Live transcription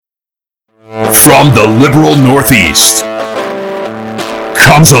From the liberal Northeast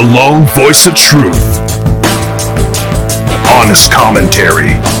comes a lone voice of truth. Honest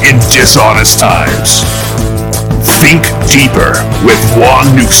commentary in dishonest times. Think deeper with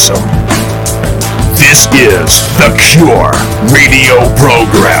Juan Newsom. This is the Cure Radio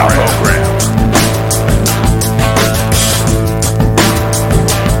Program.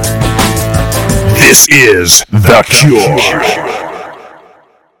 This is the Cure.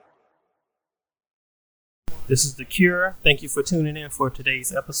 This is The Cure. Thank you for tuning in for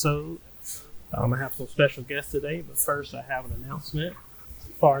today's episode. I have some special guests today, but first I have an announcement as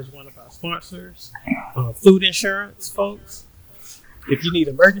far as one of our sponsors. Food insurance, folks. If you need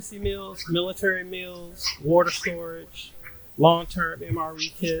emergency meals, military meals, water storage, long-term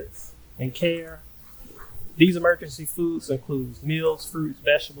MRE kits, and care, these emergency foods include meals, fruits,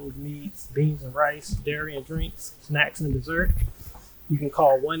 vegetables, meats, beans and rice, dairy and drinks, snacks and dessert. You can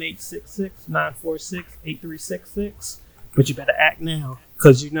call 1-866-946-8366, but you better act now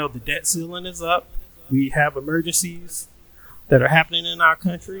because you know the debt ceiling is up. We have emergencies that are happening in our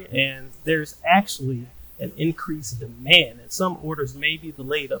country, and there's actually an increased demand, and some orders may be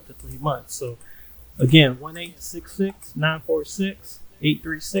delayed up to 3 months. So again,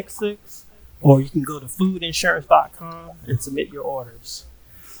 1-866-946-8366, or you can go to foodinsurance.com and submit your orders.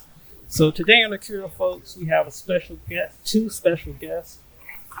 So today on The Cure, folks, we have a special guest, two special guests.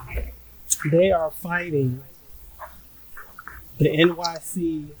 They are fighting the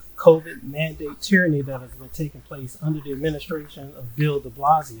NYC COVID mandate tyranny that has been taking place under the administration of Bill de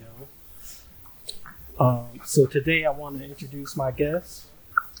Blasio. So today I want to introduce my guest,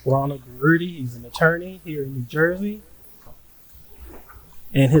 Ronald Garutti. He's an attorney here in New Jersey.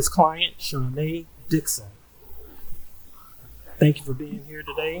 And his client, Shanae Dixon. Thank you for being here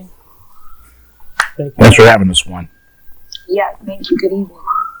today. Thanks for having us, Juan. Yeah, thank you. Good evening.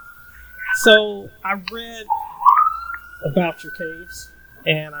 So I read about your case,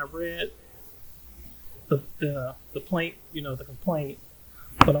 and I read the complaint, the complaint.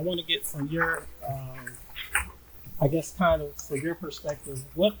 But I want to get from your, I guess, kind of from your perspective,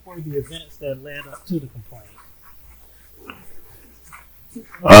 what were the events that led up to the complaint?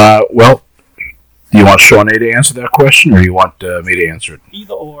 Well, do you want Shanae to answer that question, or do you want me to answer it?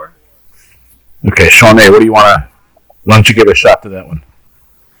 Either or. Okay, Shanae, what do you want to? Why don't you give a shot to that one?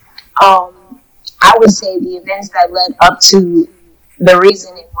 I would say the events that led up to the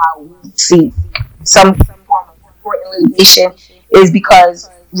reason why we see some form of court litigation is because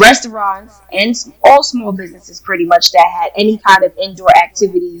restaurants and all small businesses, pretty much, that had any kind of indoor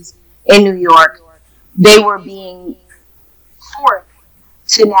activities in New York, they were being forced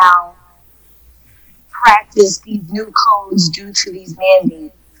to now practice these new codes due to these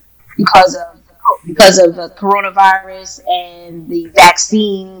mandates because of the coronavirus and the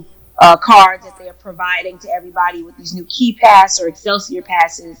vaccine cards that they are providing to everybody with these new Key Pass or Excelsior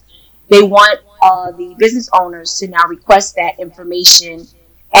passes. They want the business owners to now request that information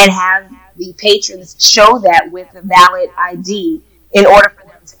and have the patrons show that with a valid ID in order for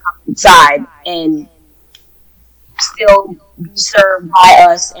them to come inside and still be served by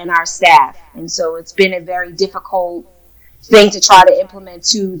us and our staff. And so it's been a very difficult thing to try to implement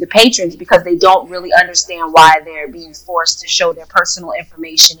to the patrons because they don't really understand why they're being forced to show their personal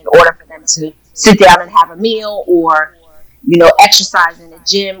information in order for them to sit down and have a meal or, exercise in a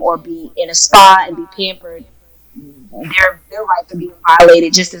gym or be in a spa and be pampered. Their rights are being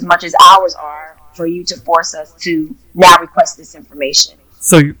violated just as much as ours are for you to force us to now request this information.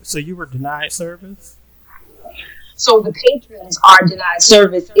 So you were denied service? So the patrons are denied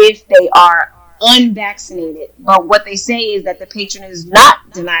service if they are unvaccinated, but what they say is that the patron is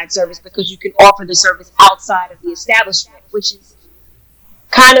not denied service because you can offer the service outside of the establishment, which is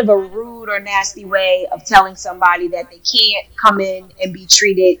kind of a rude or nasty way of telling somebody that they can't come in and be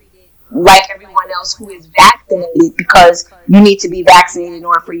treated like everyone else who is vaccinated because you need to be vaccinated in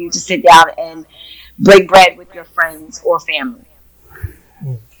order for you to sit down and break bread with your friends or family.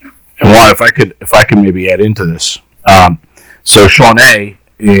 And Juan, if I could maybe add into this, so Shanae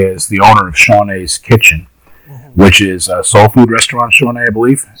is the owner of Shanae's Kitchen, which is a soul food restaurant, Shanae, I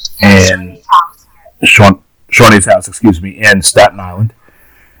believe, and Shanae's House, in Staten Island.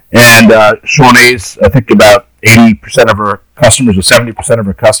 And Shanae's, I think about 80% of her customers or 70% of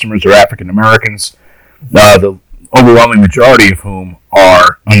her customers are African Americans, the overwhelming majority of whom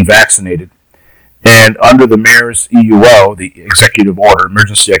are unvaccinated. And under the mayor's EUO, the executive order,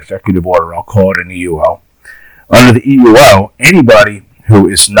 emergency executive order, I'll call it an EUO. Under the EUO, anybody who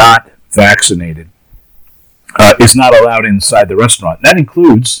is not vaccinated is not allowed inside the restaurant. That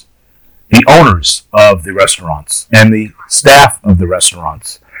includes the owners of the restaurants and the staff of the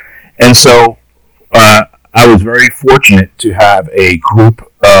restaurants. And so I was very fortunate to have a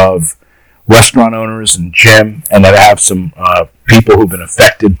group of restaurant owners and gym, and then I have some people who've been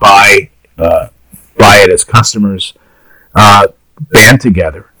affected by it as customers band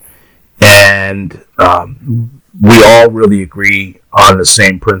together, and we all really agree on the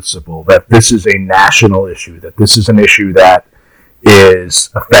same principle that this is a national issue, that this is an issue that is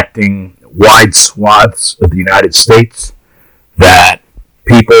affecting wide swaths of the United States, that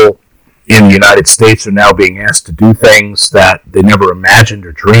people in the United States are now being asked to do things that they never imagined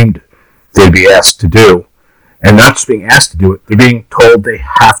or dreamed they'd be asked to do. And not just being asked to do it, they're being told they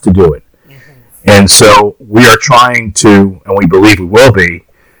have to do it. Mm-hmm. And so we are trying to, and we believe we will be,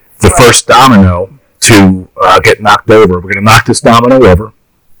 the first domino to get knocked over. We're going to knock this domino over,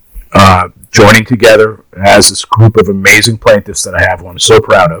 joining together as this group of amazing plaintiffs that I have, who I'm so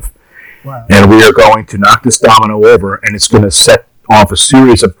proud of. Wow. And we are going to knock this domino over, and it's going to set off a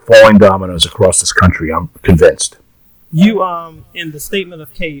series of falling dominoes across this country. I'm convinced. You in the statement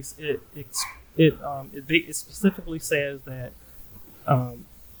of case, it specifically says that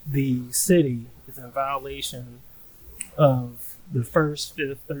the city is in violation of the 1st,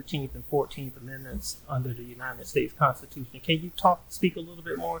 5th, 13th, and 14th Amendments under the United States Constitution. Can you speak a little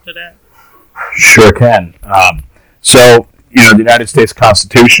bit more to that? Sure can. So, the United States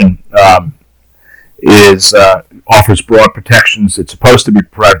Constitution offers broad protections. It's supposed to be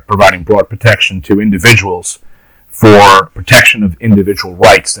providing broad protection to individuals for protection of individual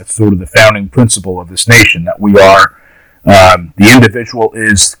rights. That's sort of the founding principle of this nation, that we are, the individual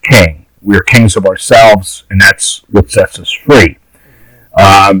is king. We are kings of ourselves, and that's what sets us free.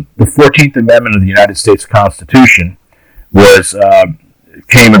 The 14th Amendment of the United States Constitution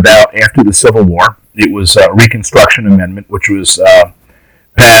came about after the Civil War. It was a Reconstruction Amendment, which was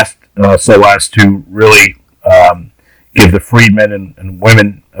passed so as to really give the freedmen and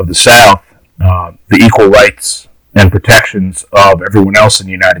women of the South the equal rights and protections of everyone else in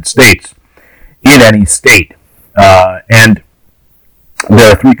the United States, in any state. And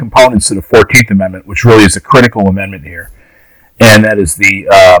there are three components to the 14th Amendment, which really is a critical amendment here. And that is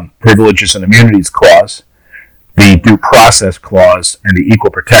the Privileges and Immunities Clause, the Due Process Clause, and the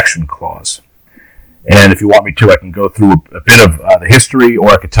Equal Protection Clause. And if you want me to, I can go through a bit of the history, or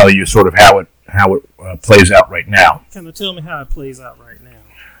I could tell you sort of how it plays out right now. Can you tell me how it plays out right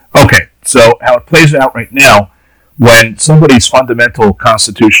now? Okay, so how it plays out right now, when somebody's fundamental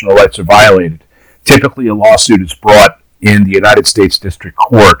constitutional rights are violated, typically a lawsuit is brought in the United States District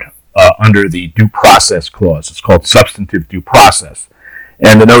Court under the Due Process Clause. It's called substantive due process.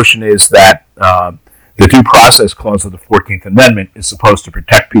 And the notion is that the Due Process Clause of the 14th Amendment is supposed to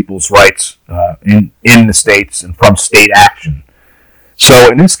protect people's rights in the states and from state action. So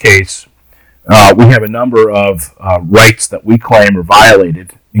in this case, we have a number of rights that we claim are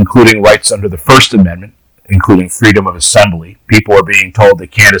violated, including rights under the First Amendment, including freedom of assembly. People are being told they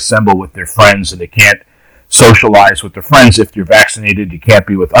can't assemble with their friends and they can't socialize with their friends. If you're vaccinated, you can't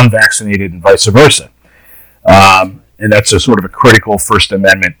be with unvaccinated, and vice versa. And that's a sort of a critical First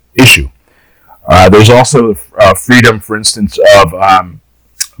Amendment issue. There's also freedom, for instance, of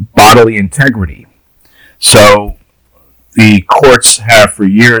bodily integrity. So the courts have for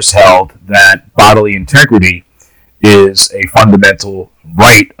years held that bodily integrity is a fundamental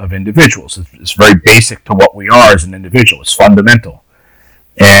right of individuals. It's very basic to what we are as an individual. It's fundamental.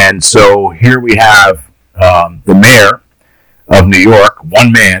 And so here we have the mayor of New York,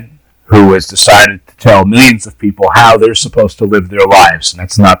 one man, who has decided to tell millions of people how they're supposed to live their lives. And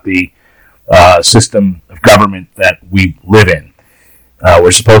that's not the system of government that we live in.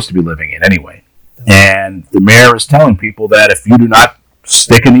 We're supposed to be living in anyway. And the mayor is telling people that if you do not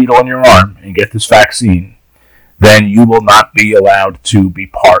stick a needle in your arm and get this vaccine, then you will not be allowed to be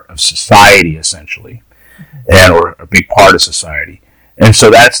part of society, essentially, or a big part of society. And so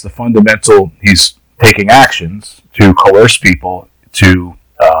that's the fundamental. He's taking actions to coerce people to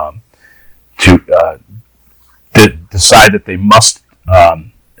decide that they must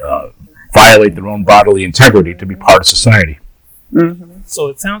violate their own bodily integrity to be part of society. Mm-hmm. So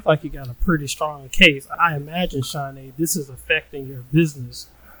it sounds like you got a pretty strong case. I imagine, Shawnee, this is affecting your business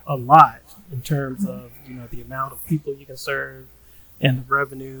a lot in terms of the amount of people you can serve and the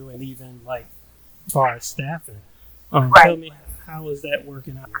revenue, and even like as far as staffing. Right. Tell me, how is that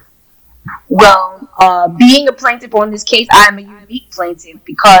working out? Well, being a plaintiff on this case, I am a unique plaintiff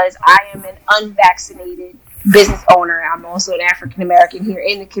because I am an unvaccinated business owner. I'm also an African American here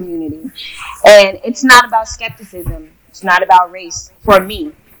in the community, and it's not about skepticism. It's not about race for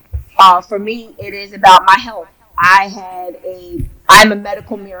me. For me, it is about my health. I'm a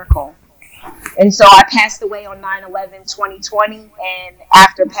medical miracle. And so I passed away on 9/11/2020. And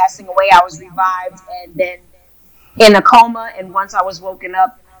after passing away, I was revived and then in a coma. And once I was woken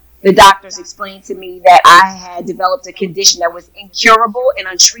up, the doctors explained to me that I had developed a condition that was incurable and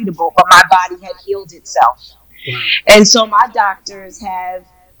untreatable, but my body had healed itself. And so my doctors have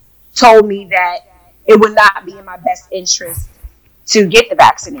told me that it would not be in my best interest to get the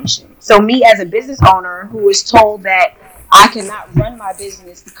vaccination. So me as a business owner who is told that I cannot run my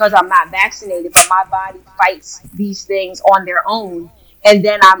business because I'm not vaccinated, but my body fights these things on their own. And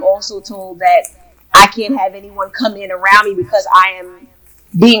then I'm also told that I can't have anyone come in around me because I am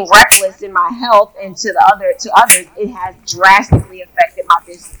being reckless in my health, and to others, it has drastically affected my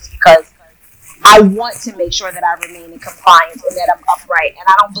business because I want to make sure that I remain in compliance and that I'm upright. And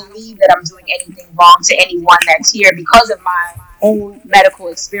I don't believe that I'm doing anything wrong to anyone that's here because of my own medical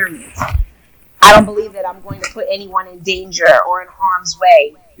experience. I don't believe that I'm going to put anyone in danger or in harm's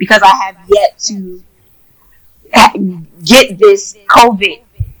way because I have yet to get this COVID,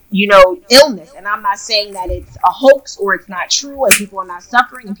 illness. And I'm not saying that it's a hoax or it's not true and people are not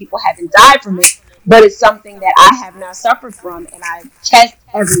suffering and people haven't died from it, but it's something that I have not suffered from. And I test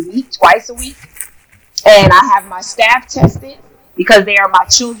every week, twice a week. And I have my staff tested because they are my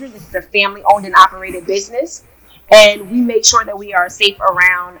children. This is a family-owned and operated business. And we make sure that we are safe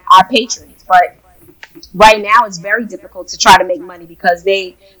around our patrons. But right now, it's very difficult to try to make money because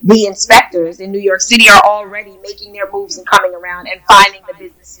the inspectors in New York City are already making their moves and coming around and finding the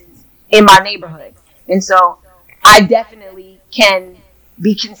businesses in my neighborhood. And so I definitely can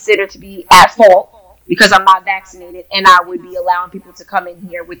be considered to be at fault because I'm not vaccinated, and I would be allowing people to come in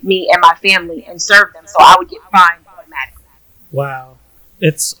here with me and my family and serve them. So I would get fined automatically. Wow.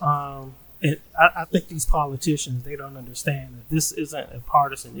 It's I think these politicians, they don't understand that this isn't a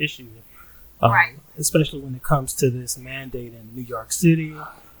partisan issue, Right. Especially when it comes to this mandate in New York City.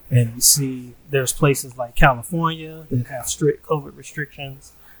 And you see there's places like California that have strict COVID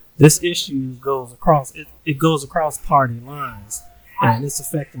restrictions. This issue goes across, it goes across party lines, and it's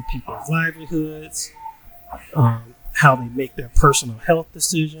affecting people's livelihoods, how they make their personal health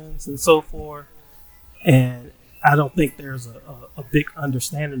decisions and so forth. And I don't think there's a big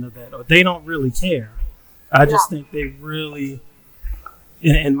understanding of that, or they don't really care. I just think they really,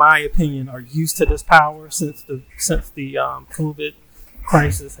 in my opinion, are used to this power since the COVID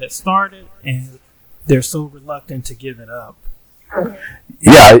crisis has started, and they're so reluctant to give it up.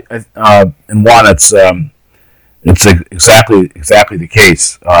 Yeah, and Juan, it's exactly the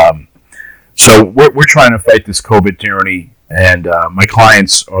case. So we're trying to fight this COVID tyranny, and my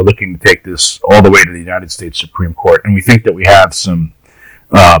clients are looking to take this all the way to the United States Supreme Court, and we think that we have some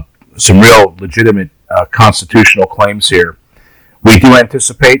real legitimate constitutional claims here. We do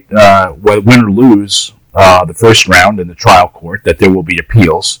anticipate, win or lose the first round in the trial court, that there will be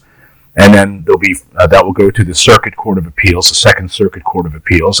appeals. And then there'll be that will go to the Circuit Court of Appeals, the Second Circuit Court of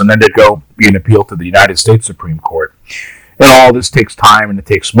Appeals, and then there'll be an appeal to the United States Supreme Court. And all this takes time and it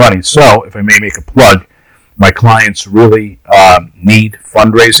takes money. So, if I may make a plug, my clients really need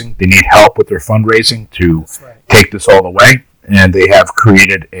fundraising. They need help with their fundraising to take this all the way. And they have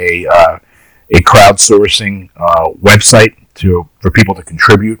created a crowdsourcing website for people to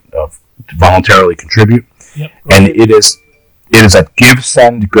contribute, to voluntarily contribute. Yep. And it is at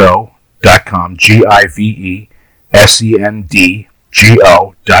GiveSendGo.com,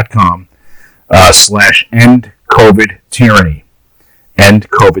 GiveSendGo.com /end COVID tyranny. End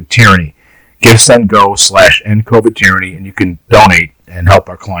COVID tyranny. GiveSendGo /end COVID tyranny, and you can donate and help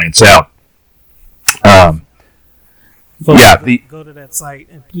our clients out. Go to that site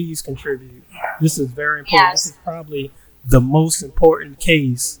and please contribute. This is very important. Yes. This is probably the most important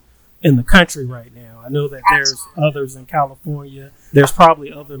case in the country right now. I know that there's others in California. There's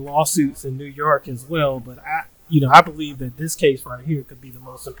probably other lawsuits in New York as well, but I believe that this case right here could be the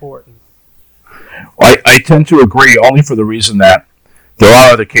most important. Well, I tend to agree, only for the reason that there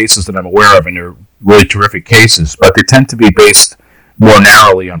are other cases that I'm aware of, and they're really terrific cases, but they tend to be based more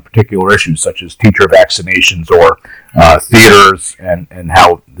narrowly on particular issues, such as teacher vaccinations or theaters, and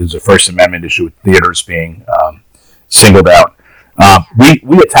how there's a First Amendment issue with theaters being singled out.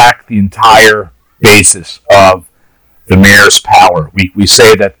 We attack the entire basis of the mayor's power. We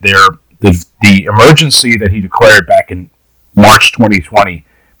say that the emergency that he declared back in March 2020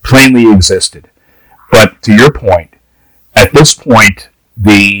 plainly existed. But to your point, at this point,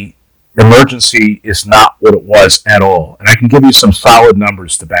 the emergency is not what it was at all. And I can give you some solid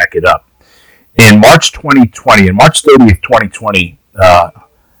numbers to back it up. In March 2020, in March 30th, 2020,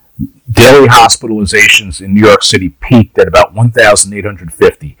 daily hospitalizations in New York City peaked at about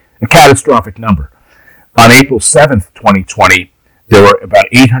 1,850, a catastrophic number. On April 7th, 2020, there were about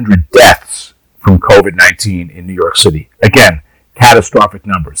 800 deaths from COVID-19 in New York City. Again, catastrophic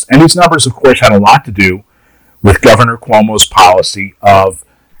numbers. And these numbers, of course, had a lot to do with Governor Cuomo's policy of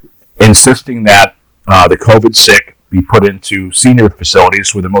insisting that the COVID sick be put into senior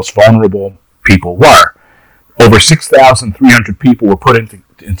facilities where the most vulnerable people were. Over 6,300 people were put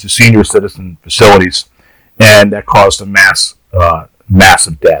into senior citizen facilities, and that caused a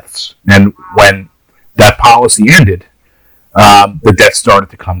massive deaths. And when that policy ended, the deaths started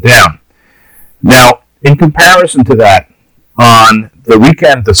to come down. Now, in comparison to that, on the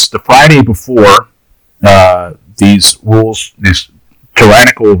weekend, the Friday before these rules, these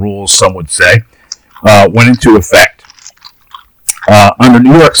tyrannical rules, some would say, went into effect, under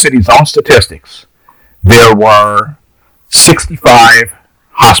New York City's own statistics, there were 65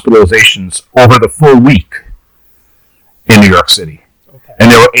 hospitalizations over the full week in New York City. Okay.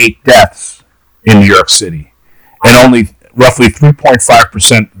 And there were 8 deaths in New York City. And only roughly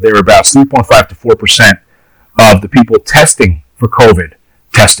 3.5%, thereabouts, 3.5 to 4% of the people testing for COVID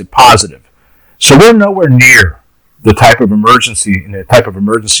tested positive. So we're nowhere near the type of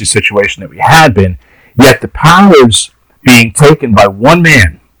emergency situation that we had been, yet the powers being taken by one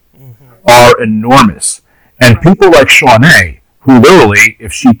man are enormous. And people like Shawnee, who literally,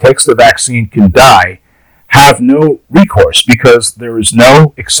 if she takes the vaccine, can die, have no recourse because there is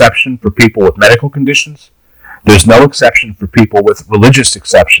no exception for people with medical conditions. There's no exception for people with religious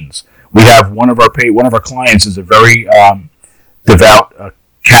exceptions. We have one of our clients is a very devout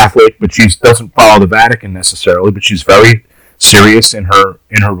Catholic, but she doesn't follow the Vatican necessarily, but she's very serious in her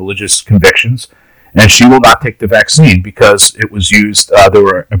religious convictions, and she will not take the vaccine because it was used. There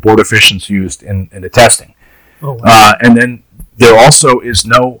were abortifacients used in the testing. Oh, wow. And then there also is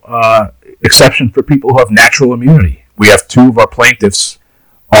no exception for people who have natural immunity. We have 2 of our plaintiffs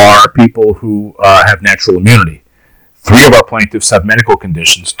are people who have natural immunity. 3 of our plaintiffs have medical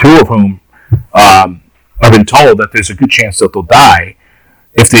conditions, 2 of whom have been told that there's a good chance that they'll die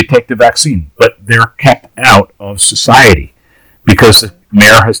if they take the vaccine. But they're kept out of society because the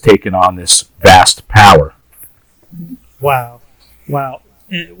mayor has taken on this vast power. Wow.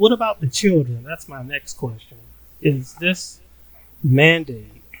 And what about the children? That's my next question. Is this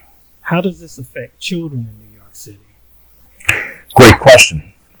mandate, how does this affect children in New York City? Great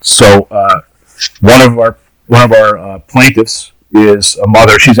question. So one of our plaintiffs is a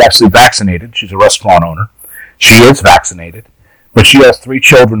mother. She's actually vaccinated. She's a restaurant owner. She is vaccinated, but she has 3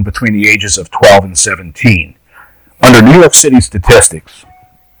 children between the ages of 12 and 17. Under New York City statistics,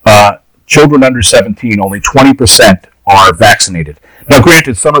 children under 17, only 20% are vaccinated. Now,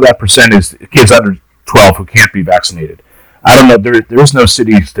 granted, some of that percent is kids under 12 who can't be vaccinated. I don't know. There is no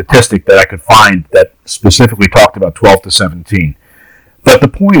city statistic that I could find that specifically talked about 12 to 17. But the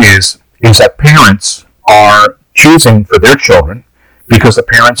point is that parents are choosing for their children because the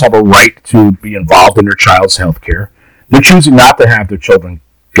parents have a right to be involved in their child's health care. They're choosing not to have their children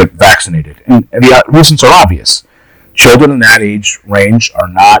get vaccinated. And the reasons are obvious. Children in that age range are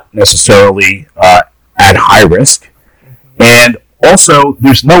not necessarily at high risk. And also,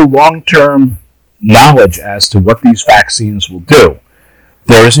 there's no long-term knowledge as to what these vaccines will do.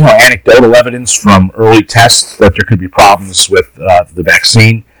 There is, anecdotal evidence from early tests that there could be problems with the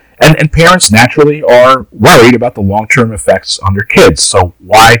vaccine. And parents naturally are worried about the long-term effects on their kids. So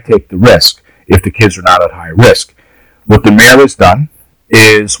why take the risk if the kids are not at high risk? What the mayor has done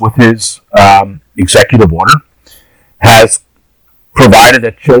is, with his executive order, has provided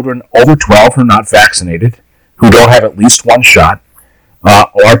that children over 12 who are not vaccinated, who don't have at least 1 shot,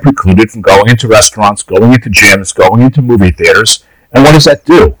 are precluded from going into restaurants, going into gyms, going into movie theaters. And what does that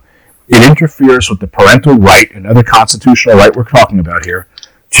do? It interferes with the parental right, another constitutional right we're talking about here,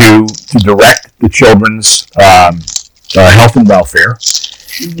 to direct the children's health and welfare.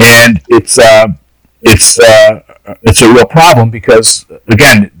 And it's a real problem because,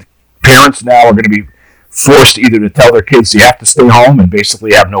 again, parents now are going to be forced either to tell their kids you have to stay home and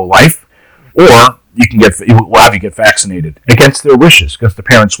basically have no life, or we'll have you get vaccinated against their wishes, against the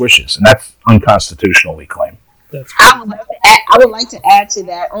parents' wishes, and that's unconstitutional, we claim. I would like to add to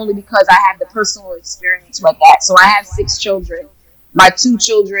that only because I have the personal experience with that. So I have 6 children. My 2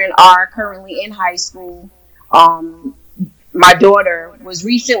 children are currently in high school. My daughter was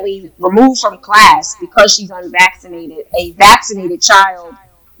recently removed from class because she's unvaccinated. A vaccinated child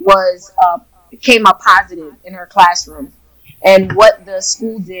came up positive in her classroom. And what the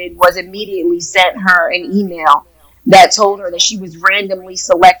school did was immediately sent her an email that told her that she was randomly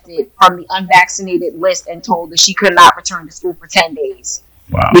selected from the unvaccinated list and told that she could not return to school for 10 days.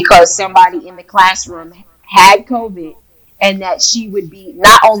 Wow. Because somebody in the classroom had COVID and that she would be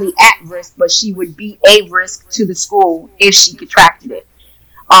not only at risk, but she would be a risk to the school if she contracted it.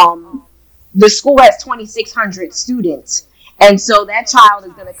 The school has 2,600 students, and so that child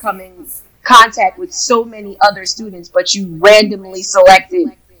is going to come in contact with so many other students, but you randomly selected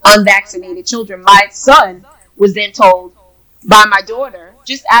unvaccinated children. My son was then told by my daughter,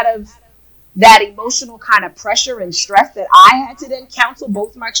 just out of that emotional kind of pressure and stress that I had to then counsel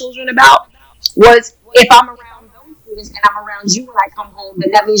both my children about, was if I'm around those students and I'm around you when I come home,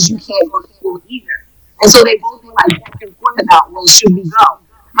 then that means you can't go to school either. And so they both were like back and forth about, well, should we go?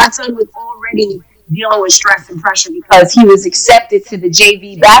 My son was already dealing with stress and pressure because he was accepted to the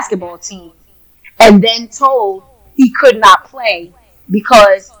JV basketball team and then told he could not play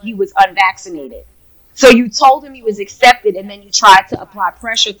because he was unvaccinated. So you told him he was accepted, and then you tried to apply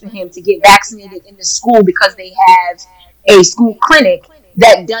pressure to him to get vaccinated in the school because they have a school clinic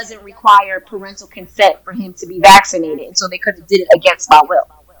that doesn't require parental consent for him to be vaccinated. And so they could have did it against my will.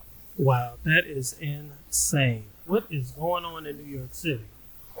 Wow, that is insane. What is going on in New York City?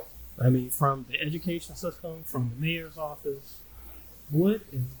 I mean, from the education system, from the mayor's office, what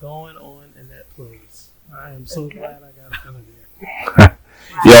is going on in that place? I am so glad I got out of there.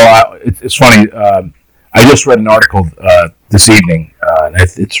 It's funny. I just read an article this evening, and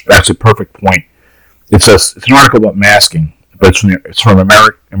that's a perfect point. It's an article about masking, but it's from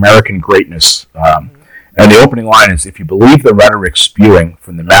American Greatness. And the opening line is, if you believe the rhetoric spewing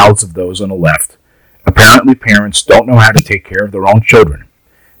from the mouths of those on the left, apparently parents don't know how to take care of their own children.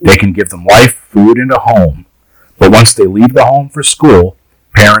 They can give them life, food, and a home, but once they leave the home for school,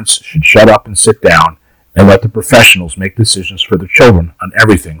 parents should shut up and sit down and let the professionals make decisions for their children on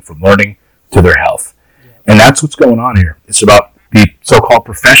everything from learning to their health. And that's what's going on here. It's about the so-called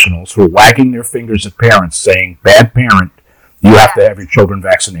professionals who are wagging their fingers at parents saying, bad parent, you have to have your children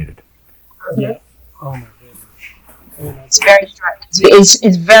vaccinated. Yeah. Oh, my goodness.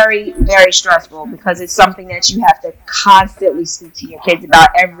 It's very, very stressful because it's something that you have to constantly speak to your kids about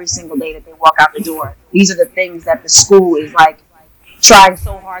every single day that they walk out the door. These are the things that the school is like trying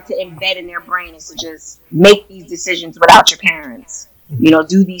so hard to embed in their brain, is to just make these decisions without your parents.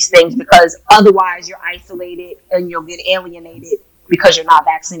 Do these things because otherwise you're isolated and you'll get alienated because you're not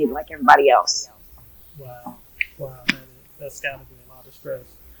vaccinated like everybody else. Wow, that's got to be a lot of stress.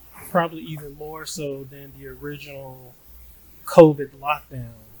 Probably even more so than the original COVID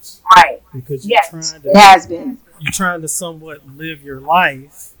lockdowns. Right. Because it has been. You're trying to somewhat live your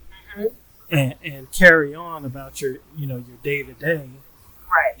life and carry on about your day to day.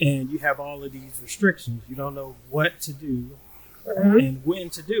 Right. And you have all of these restrictions. You don't know what to do and when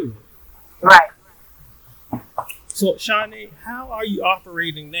to do it. Right. So, Shawnee, how are you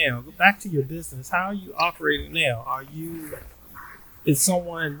operating now? Go back to your business. How are you operating now? Is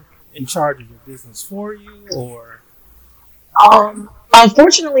someone in charge of your business for you, or?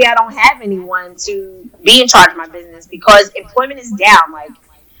 Unfortunately, I don't have anyone to be in charge of my business because employment is down. Like,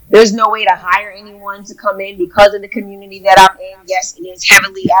 there's no way to hire anyone to come in because of the community that I'm in. Yes, it is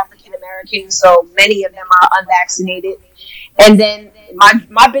heavily African American, so many of them are unvaccinated. And then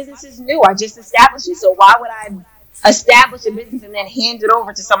my business is new. I just established it. So why would I establish a business and then hand it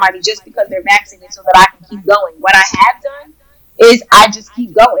over to somebody just because they're vaccinated so that I can keep going? What I have done is I just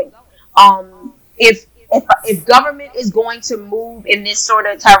keep going. If government is going to move in this sort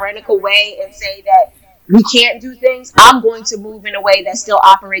of tyrannical way and say that we can't do things, I'm going to move in a way that still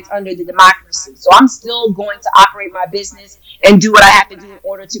operates under the democracy. So I'm still going to operate my business and do what I have to do in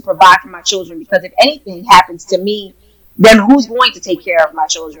order to provide for my children. Because if anything happens to me, then who's going to take care of my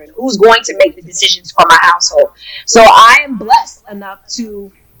children? Who's going to make the decisions for my household? So I am blessed enough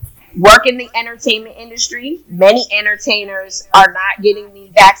to work in the entertainment industry. Many entertainers are not getting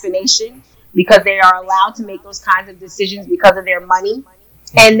the vaccination because they are allowed to make those kinds of decisions because of their money.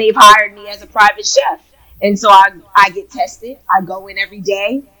 And they've hired me as a private chef. And so I get tested. I go in every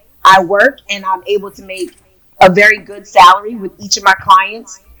day. I work, and I'm able to make a very good salary with each of my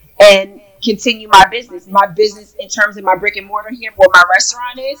clients and continue my business. My business in terms of my brick and mortar here, where my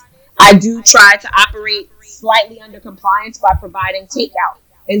restaurant is, I do try to operate slightly under compliance by providing takeout.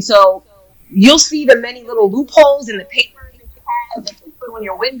 And so you'll see the many little loopholes in the paper that you have that you put on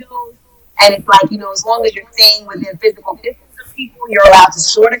your windows. And it's like, as long as you're staying within physical distance of people, you're allowed to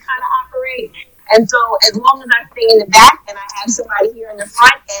sort of kind of operate. And so as long as I stay in the back and I have somebody here in the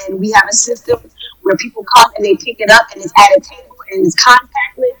front and we have a system where people come and they pick it up and it's at a table and it's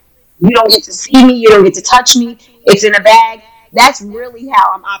contactless, you don't get to see me, you don't get to touch me, it's in a bag. That's really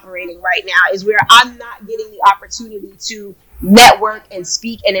how I'm operating right now, is where I'm not getting the opportunity to network and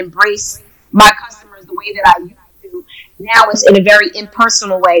speak and embrace my customers the way that I used to Now it's in a very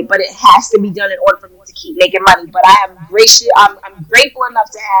impersonal way, but it has to be done in order for me to keep making money. But I am gracious. I'm grateful enough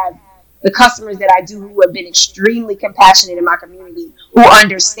to have the customers that I do who have been extremely compassionate in my community, who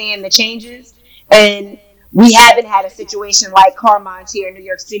understand the changes. And we haven't had a situation like Carmine's here in New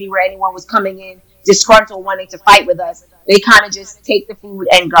York City where anyone was coming in disgruntled wanting to fight with us. They kind of just take the food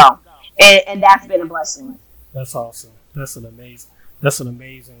and go. And that's been a blessing. That's awesome. That's an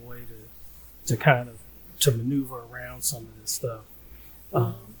amazing way to kind of to maneuver around some of this stuff.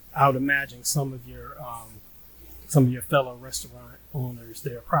 I would imagine some of your fellow restaurant owners,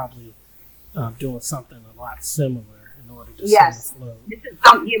 they're probably doing something a lot similar in order to yes. flow. This is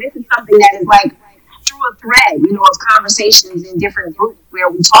something that is like through a thread, of conversations in different groups where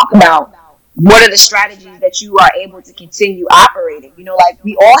we talk about what are the strategies that you are able to continue operating. Like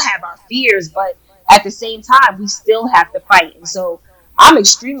we all have our fears, but at the same time, we still have to fight. And so I'm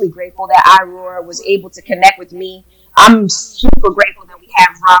extremely grateful that iRoar was able to connect with me. I'm super grateful that we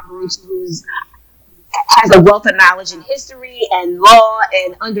have Rob Bruce, who's has a wealth of knowledge in history and law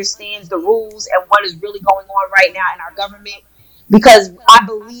and understands the rules and what is really going on right now in our government. Because I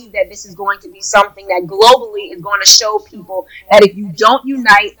believe that this is going to be something that globally is going to show people that if you don't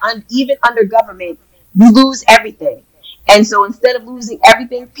unite, even under government, you lose everything. And so instead of losing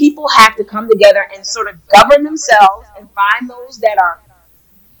everything, people have to come together and sort of govern themselves and find those that are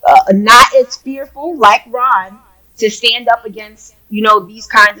not as fearful, like Ron, to stand up against, these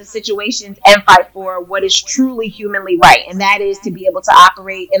kinds of situations and fight for what is truly humanly right. And that is to be able to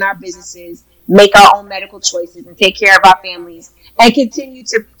operate in our businesses, make our own medical choices, and take care of our families, and continue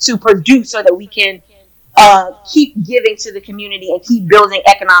to produce so that we can keep giving to the community and keep building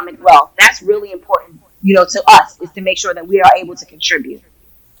economic wealth. That's really important, to us, is to make sure that we are able to contribute.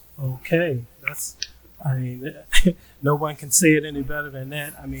 Okay. No one can say it any better than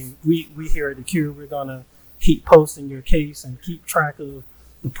that. I mean, we here at The Cure, we're going to keep posting your case and keep track of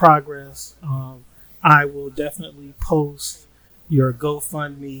the progress. I will definitely post your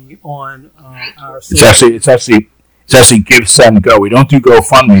GoFundMe on our. It's actually Give, Send, Go. We don't do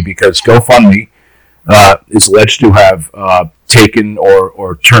GoFundMe because GoFundMe is alleged to have taken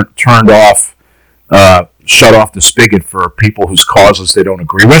or turned off, shut off the spigot for people whose causes they don't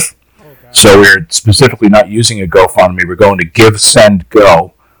agree with. Okay. So we're specifically not using a GoFundMe. We're going to Give, Send,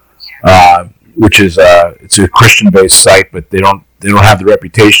 Go, which is it's a Christian-based site, but they don't have the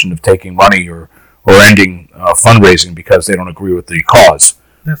reputation of taking money or ending fundraising because they don't agree with the cause.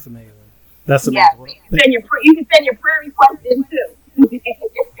 That's amazing. That's amazing. Yeah, you can send your prayer request in too.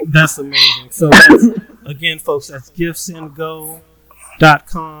 That's amazing. So again, folks, that's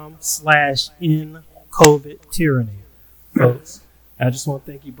givesendgo.com/in COVID tyranny. Folks, I just want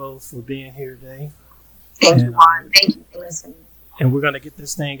to thank you both for being here today. Thank you, Juan. Thank you for listening. And we're going to get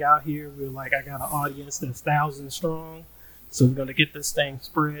this thing out here. I got an audience that's 1,000 strong. So we're going to get this thing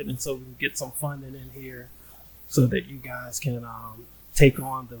spread, and so we can get some funding in here so that you guys can take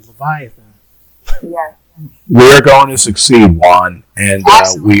on the Leviathan. Yeah. We're going to succeed, Juan, and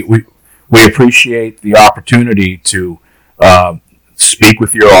we appreciate the opportunity to speak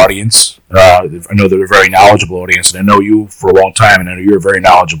with your audience. I know they're a very knowledgeable audience, and I know you for a long time, and I know you're a very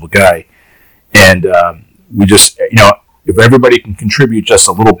knowledgeable guy. And we just, if everybody can contribute just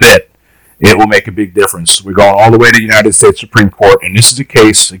a little bit, it will make a big difference. We're going all the way to the United States Supreme Court, and this is a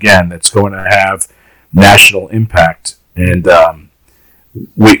case, again, that's going to have national impact. And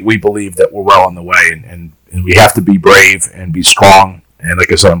we believe that we're well on the way, and we have to be brave and be strong. And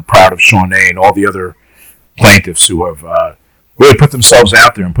like I said, I'm proud of Shawnee and all the other plaintiffs who have really put themselves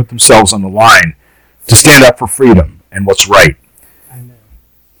out there and put themselves on the line to stand up for freedom and what's right. Amen.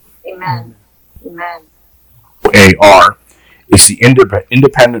 Amen. Amen. AR is the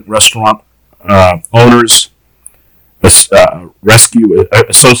Independent Restaurant Owners Rescue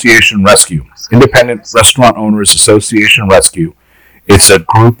Association Rescue. Independent Restaurant Owners Association Rescue. It's a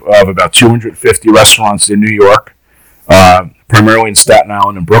group of about 250 restaurants in New York, primarily in Staten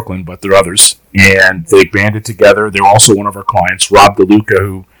Island and Brooklyn, but there are others. And they banded together. They're also one of our clients, Rob DeLuca,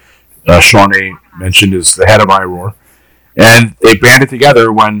 who Shawnee mentioned is the head of iRoar. And they banded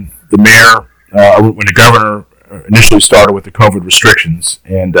together when the mayor, when the governor initially started with the COVID restrictions.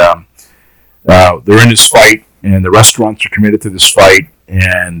 And they're in this fight, and the restaurants are committed to this fight.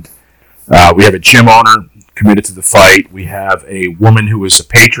 And we have a gym owner committed to the fight. We have a woman who is a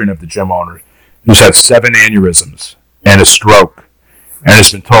patron of the gym owner who's had 7 aneurysms and a stroke, and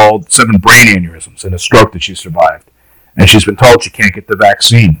has been told 7 brain aneurysms and a stroke that she survived. And she's been told she can't get the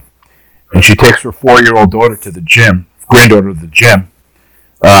vaccine. And she takes her 4-year-old daughter to the gym, granddaughter to the gym,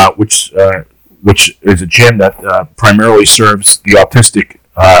 which is a gym that primarily serves the autistic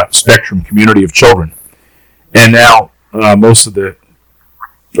spectrum community of children. And now most of the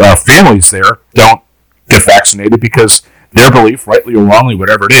families there don't get vaccinated because their belief, rightly or wrongly,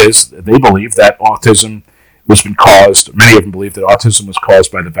 whatever it is, they believe that autism was been caused. Many of them believe that autism was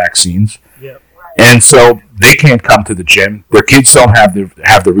caused by the vaccines, and so they can't come to the gym. Their kids don't have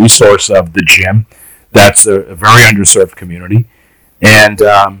the resource of the gym. That's a very underserved community, and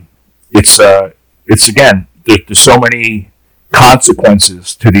it's again there's so many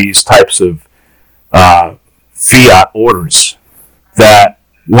consequences to these types of fiat orders that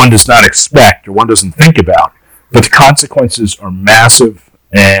one does not expect or one doesn't think about. But the consequences are massive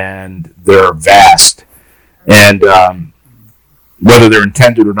and they're vast. And whether they're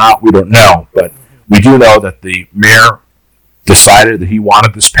intended or not, we don't know. But we do know that the mayor decided that he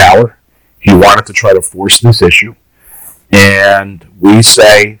wanted this power. He wanted to try to force this issue. And we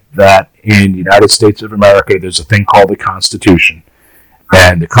say that in the United States of America, there's a thing called the Constitution.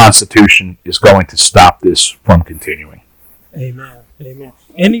 And the Constitution is going to stop this from continuing. Amen. Amen.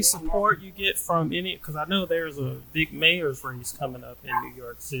 Any support you get from any, because I know there's a big mayor's race coming up in New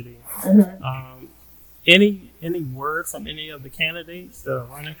York City. Any word from any of the candidates that are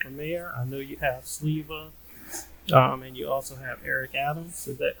running for mayor? I know you have Sleva, and you also have Eric Adams.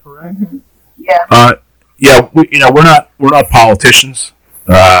 Is that correct? Yeah. We're not politicians.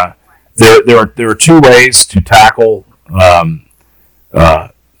 There are two ways to tackle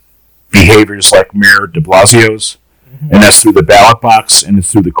behaviors like Mayor de Blasio's, and that's through the ballot box and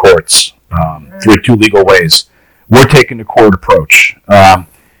it's through the courts, through two legal ways. We're taking the court approach.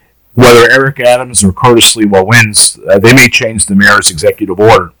 Whether Eric Adams or Curtis Sleva wins, they may change the mayor's executive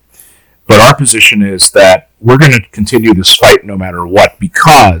order. But our position is that we're going to continue this fight no matter what,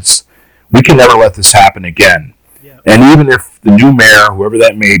 because we can never let this happen again. Yeah. And even if the new mayor, whoever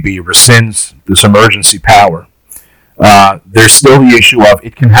that may be, rescinds this emergency power, there's still the issue of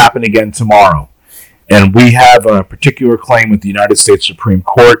it can happen again tomorrow. And we have a particular claim with the United States Supreme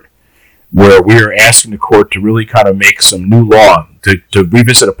Court where we are asking the court to really kind of make some new law, to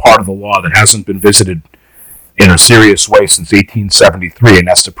revisit a part of the law that hasn't been visited in a serious way since 1873, and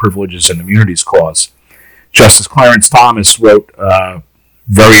that's the Privileges and Immunities Clause. Justice Clarence Thomas wrote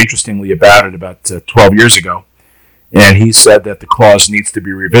very interestingly about it about 12 years ago, and he said that the clause needs to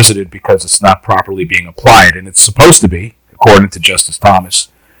be revisited because it's not properly being applied, and it's supposed to be, according to Justice Thomas,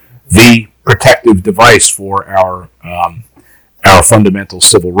 the protective device for our fundamental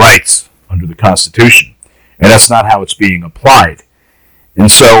civil rights under the Constitution, and that's not how it's being applied.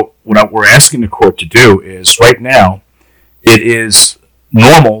 And so what we're asking the court to do is, right now, it is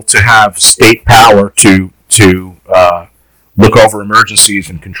normal to have state power to look over emergencies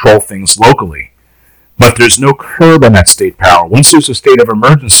and control things locally, but there's no curb on that state power. Once there's a state of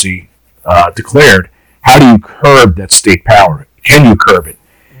emergency declared, how do you curb that state power? Can you curb it?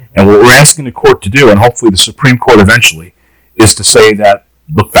 And what we're asking the court to do, and hopefully the Supreme Court eventually, is to say that,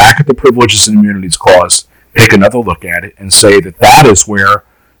 look back at the Privileges and Immunities Clause, take another look at it, and say that that is where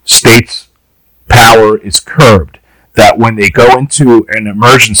states' power is curbed. That when they go into an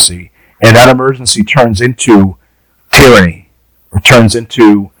emergency, and that emergency turns into tyranny, or turns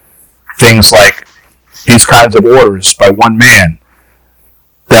into things like these kinds of orders by one man,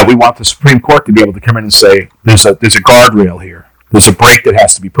 that we want the Supreme Court to be able to come in and say, there's a guardrail here. There's a brake that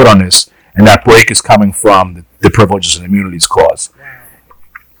has to be put on this, and that brake is coming from the Privileges and Immunities Clause.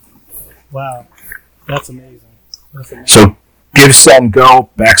 Wow. That's amazing. So give, send, go,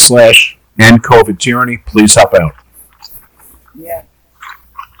 / end COVID tyranny. Please help out. Yeah.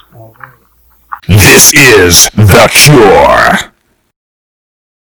 All right. This is The Cure.